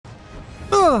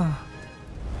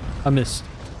I missed.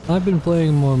 I've been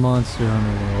playing more Monster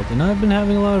Hunter World, and I've been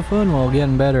having a lot of fun while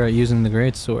getting better at using the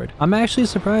greatsword. I'm actually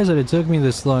surprised that it took me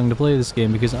this long to play this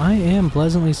game, because I am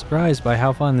pleasantly surprised by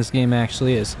how fun this game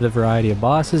actually is. The variety of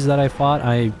bosses that I fought,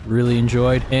 I really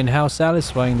enjoyed, and how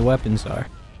satisfying the weapons are.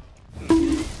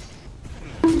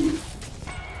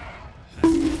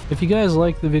 If you guys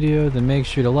like the video, then make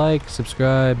sure to like,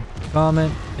 subscribe,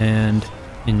 comment, and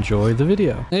enjoy the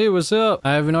video. Hey, what's up?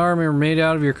 I have an armor made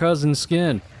out of your cousin's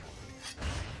skin.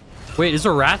 Wait, is a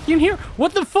Rathian here?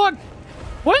 What the fuck?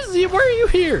 What is he? Where are you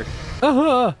here?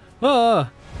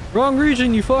 Wrong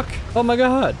region, you fuck. Oh my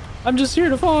god. I'm just here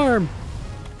to farm.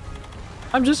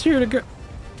 I'm just here to go.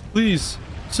 Please,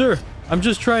 sir, I'm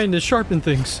just trying to sharpen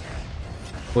things.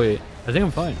 Wait, I think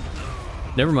I'm fine.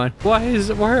 Never mind. Why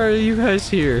are you guys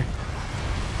here?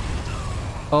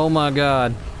 Oh my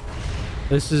god.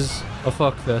 This is a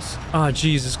fuck fest. Ah,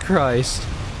 Jesus Christ.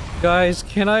 Guys,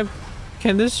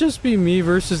 can this just be me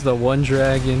versus the one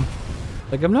dragon?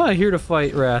 Like, I'm not here to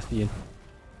fight Rathian.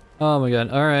 Oh my god.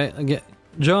 Alright,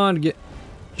 John,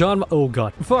 oh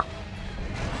god. Fuck.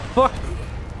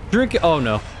 Drink it. Oh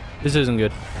no. This isn't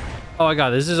good. Oh my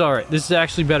god, this is alright. This is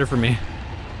actually better for me.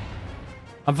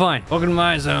 I'm fine. Welcome to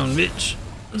my zone, bitch.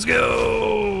 Let's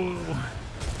go.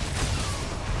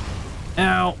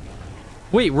 Ow.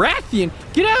 Wait, Rathian,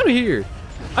 get out of here.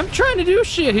 I'm trying to do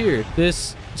shit here.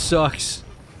 This sucks.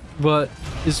 But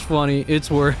it's funny. It's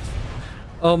worth.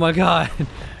 Oh my god.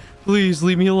 Please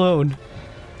leave me alone.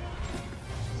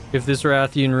 If this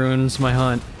Rathian ruins my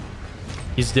hunt,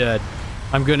 he's dead.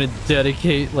 I'm gonna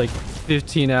dedicate like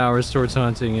 15 hours towards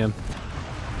hunting him.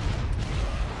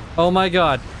 Oh my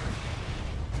god.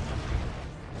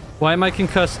 Why am I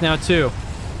concussed now too?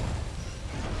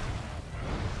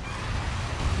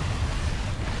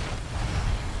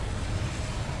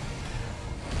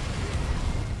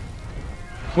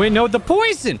 Wait, no, the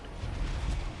poison!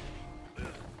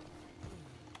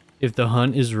 If the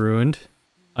hunt is ruined,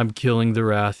 I'm killing the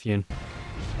Rathian.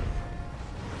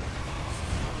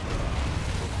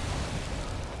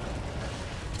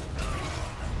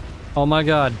 Oh my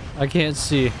god, I can't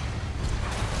see.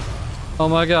 Oh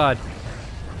my god,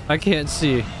 I can't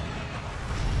see.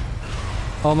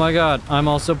 Oh my god, I'm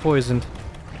also poisoned.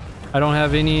 I don't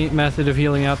have any method of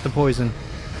healing out the poison.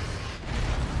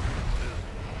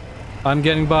 I'm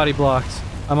getting body blocked.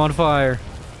 I'm on fire.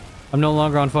 I'm no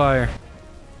longer on fire.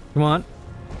 Come on.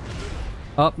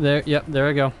 Up there. Yep, there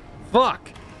I go.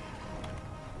 Fuck!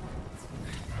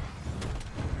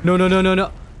 No, no, no, no,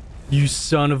 no. You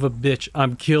son of a bitch.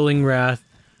 I'm killing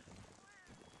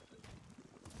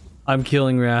I'm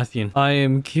killing Rathian. I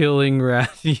am killing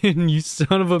Rathian, you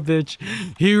son of a bitch.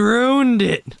 He ruined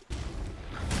it!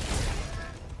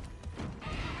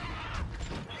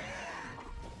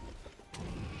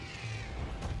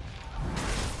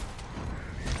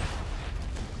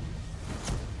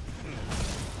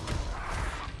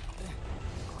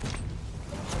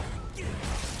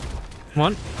 Come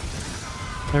on.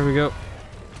 There we go.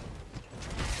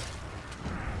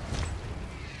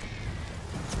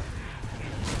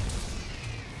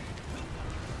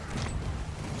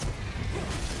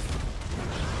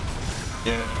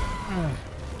 Yeah.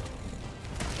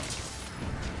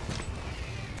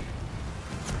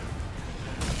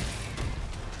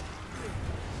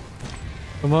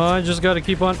 Come on, just gotta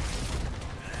keep on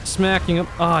smacking him.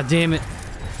 Ah, damn it.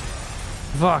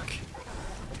 Fuck.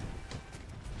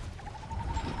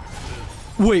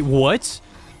 Wait, what?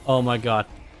 Oh my god.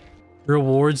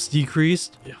 Rewards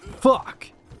decreased? Yeah. Fuck!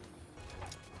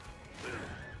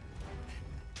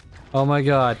 Oh my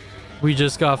god. We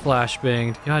just got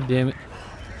flashbanged. God damn it.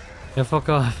 Yeah, fuck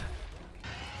off.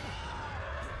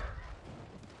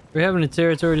 We're having a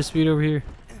territory dispute over here.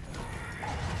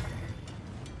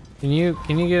 Can you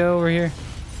get over here?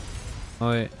 Oh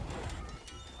wait.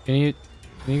 Can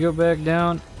you go back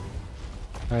down?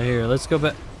 Alright, here, let's go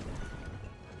back.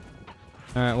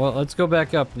 Alright, well, let's go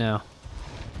back up now.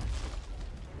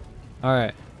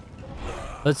 Alright.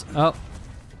 Let's... Oh.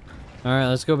 Alright,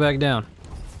 let's go back down.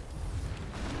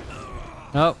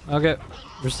 Oh, okay.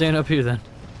 We're staying up here then.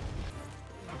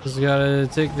 Just gotta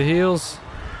take the heals.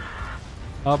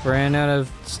 Oh, ran out of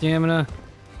stamina.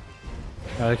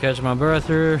 Gotta catch my breath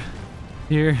here.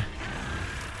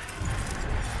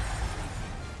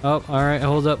 Oh, alright,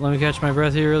 hold up. Let me catch my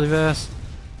breath here really fast.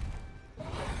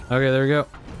 Okay, there we go.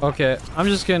 Okay, I'm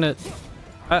just gonna...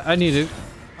 I need to...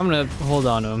 I'm gonna hold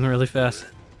on to him really fast.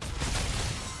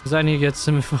 Because I need to get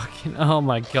some fucking... Oh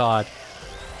my god.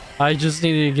 I just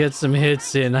needed to get some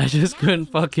hits in. I just couldn't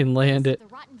fucking land it.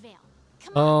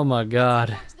 Oh my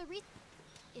god.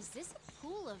 Is this a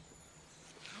pool of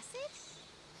acid?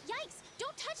 Yikes!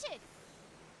 Don't touch it.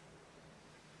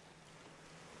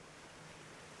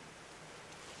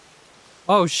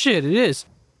 Oh shit, it is.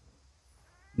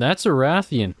 That's a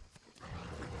Rathian.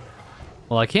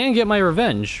 Well, I can get my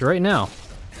revenge right now.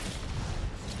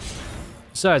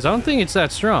 Besides, I don't think it's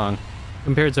that strong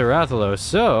compared to Rathalos,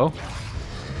 so...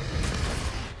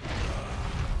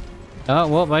 Oh,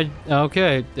 well,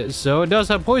 okay, so it does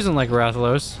have poison like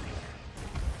Rathalos.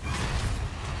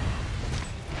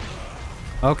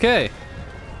 Okay.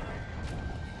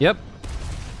 Yep.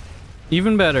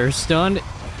 Even better. Stunned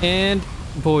and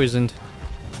poisoned.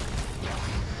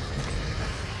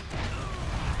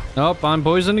 Nope, I'm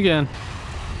poisoned again.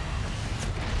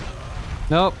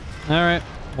 Nope. Alright.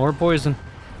 More poison.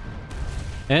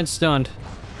 And stunned.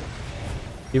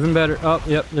 Even better. Oh,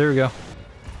 yep, there we go.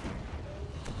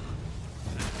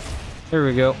 There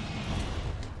we go.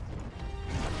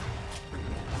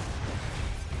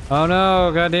 Oh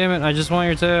no, god damn it, I just want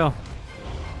your tail.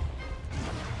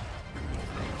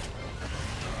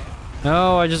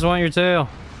 No, I just want your tail.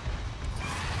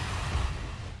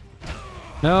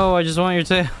 No, I just want your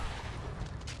tail.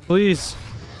 Please.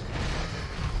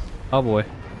 Oh boy.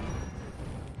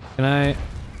 Can I...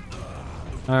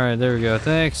 Alright, there we go,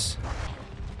 thanks.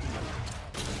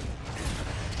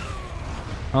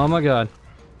 Oh my god.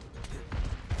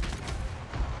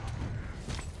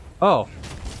 Oh.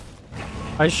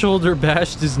 I shoulder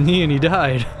bashed his knee and he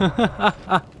died.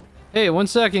 Hey, 1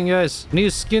 second, guys. I need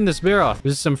to skin this bear off.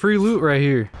 There's some free loot right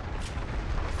here.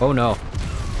 Oh no.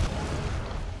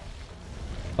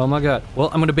 Oh my god. Well,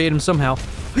 I'm gonna bait him somehow.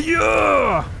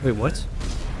 Yeah! Wait, what?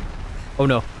 Oh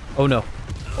no. Oh no.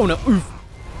 Oh no. Oof.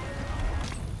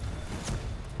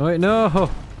 Wait, no.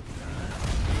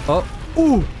 Oh.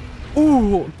 Ooh.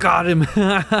 Ooh. Got him.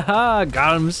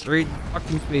 Got him straight in the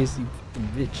fucking face, you fucking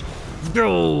bitch.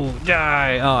 Go!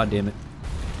 Die! Oh, damn it.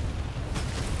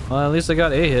 Well, at least I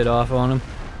got a hit off on him.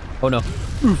 Oh no.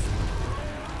 Oof.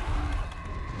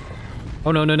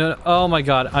 Oh no, no, no. Oh my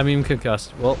god. I'm even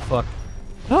concussed. Well, fuck.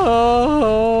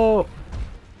 Oh!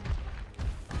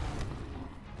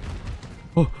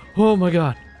 Oh, oh my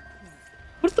god.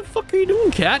 What the fuck are you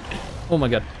doing, cat? Oh my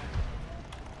god.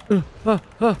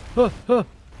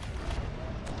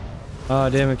 Oh,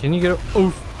 damn it. Can you get...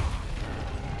 Oof.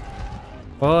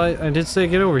 Well, I did say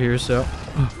get over here, so...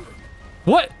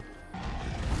 What?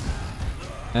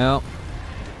 Ow.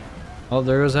 Oh,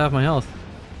 there goes half my health.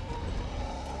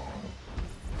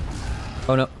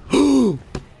 Oh, no.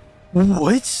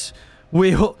 What?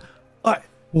 Wait, huh?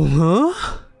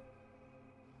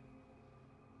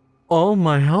 Oh,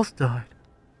 my health died.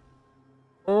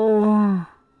 Oh.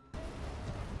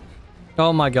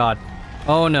 Oh my god.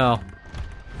 Oh no.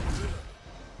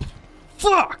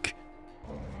 Fuck!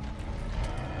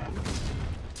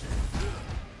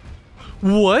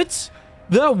 What?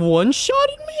 That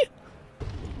one-shotted me?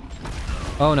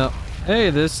 Oh no. Hey,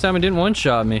 this time it didn't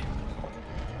one-shot me.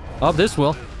 Oh, this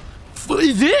will.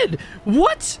 It did!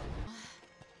 What?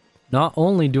 Not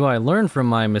only do I learn from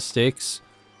my mistakes,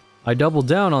 I double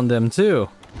down on them too.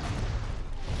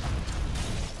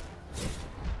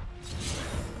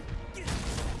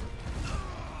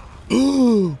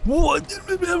 What?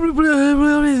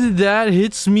 That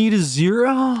hits me to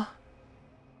 0?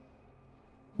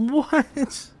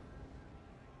 What?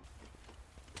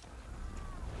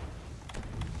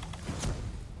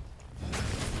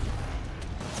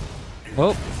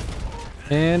 Oh,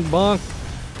 and bonk.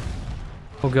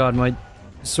 Oh god, my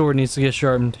sword needs to get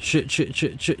sharpened. Shit, shit,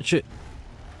 shit, shit, shit.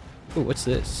 Oh, what's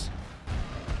this?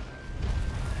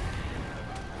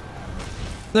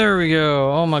 There we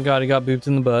go. Oh my god, he got booped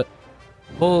in the butt.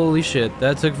 Holy shit,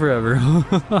 that took forever.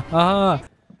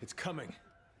 It's coming.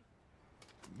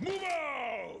 Move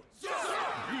out!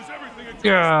 Use everything against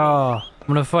Yeah, I'm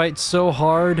gonna fight so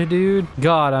hard, dude.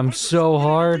 God, I'm so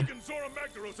hard.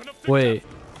 Wait,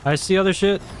 I see other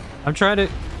shit. I'm trying to...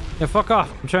 Yeah, fuck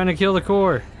off. I'm trying to kill the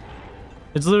core.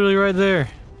 It's literally right there.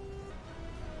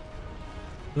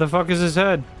 Where the fuck is his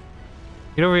head?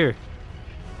 Get over here.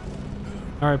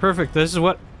 Alright, perfect. This is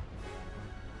what...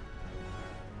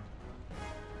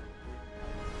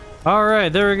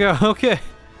 Alright, there we go. Okay.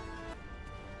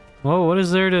 Well, what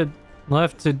is there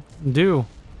left to do?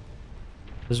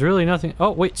 There's really nothing.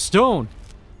 Oh, wait, stone!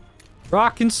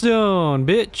 Rock and stone,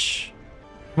 bitch!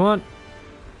 Come on.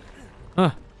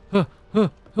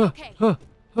 Okay.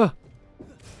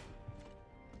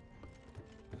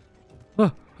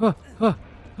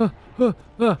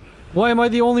 Why am I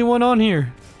the only one on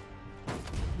here?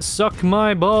 Suck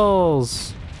my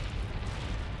balls.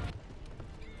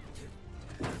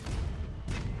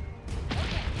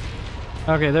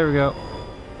 Okay, there we go.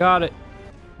 Got it.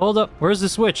 Hold up. Where's the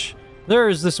switch? There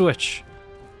is the switch.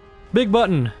 Big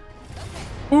button.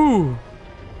 Ooh.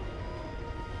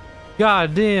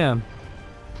 God damn.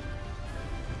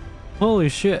 Holy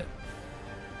shit.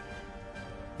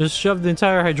 Just shoved the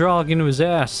entire hydraulic into his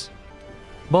ass.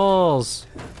 Balls.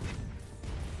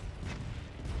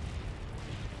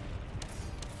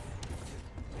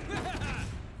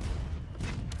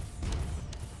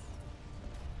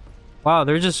 Wow,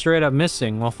 they're just straight up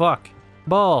missing. Well, fuck.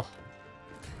 Ball.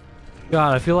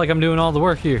 God, I feel like I'm doing all the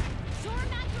work here.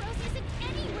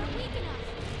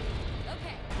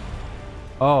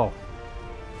 Oh.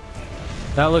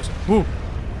 That looks... Woo.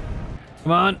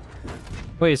 Come on.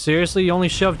 Wait, seriously? You only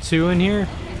shoved 2 in here?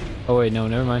 Oh, wait, no,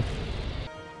 never mind.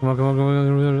 Come on, come on, come on,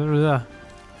 come on, come on.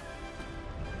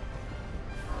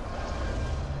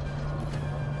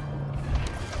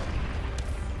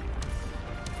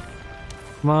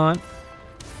 Come on.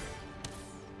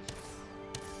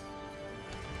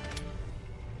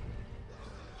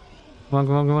 Come on,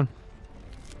 come on, come on.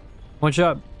 One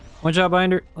shot. One shot,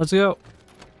 Binder. Let's go.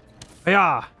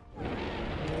 Yeah.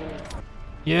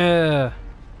 Yeah.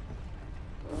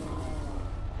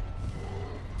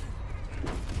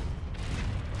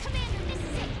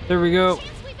 There we go.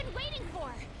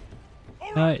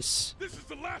 Nice. This is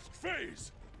the last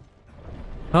phase.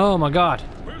 Oh my god.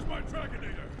 Where's my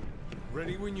Dragonator?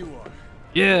 Ready when you are.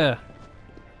 Yeah.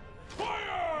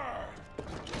 Fire!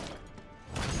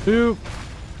 Boop.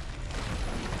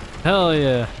 Hell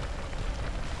yeah.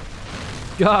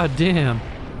 God damn.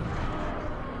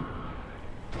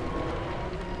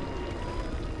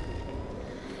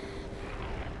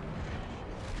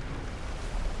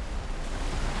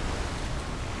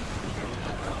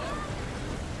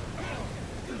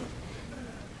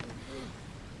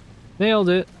 Nailed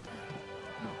it.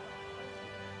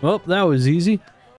 Well, that was easy.